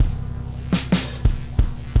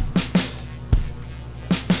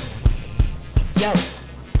Yo,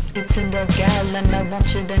 it's Indoor Gal, and I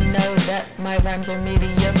want you to know that my rhymes are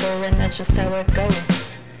mediocre, and that's just how it goes.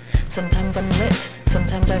 Sometimes I'm lit,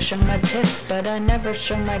 sometimes I show my tits, but I never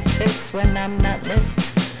show my tits when I'm not lit.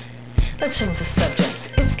 Let's change the subject,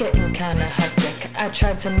 it's getting kinda hectic. I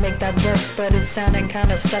tried to make that work, but it's sounding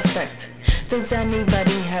kinda suspect. Does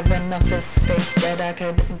anybody have an office space that I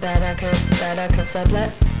could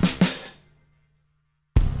sublet?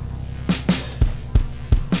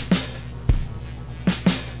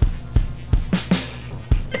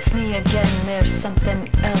 It's me again, there's something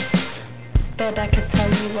else that I could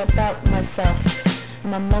tell you about myself.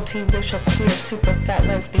 I'm a multiracial, queer, super fat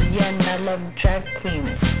lesbian. I love drag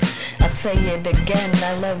queens. I'll say it again,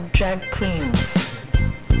 I love drag queens.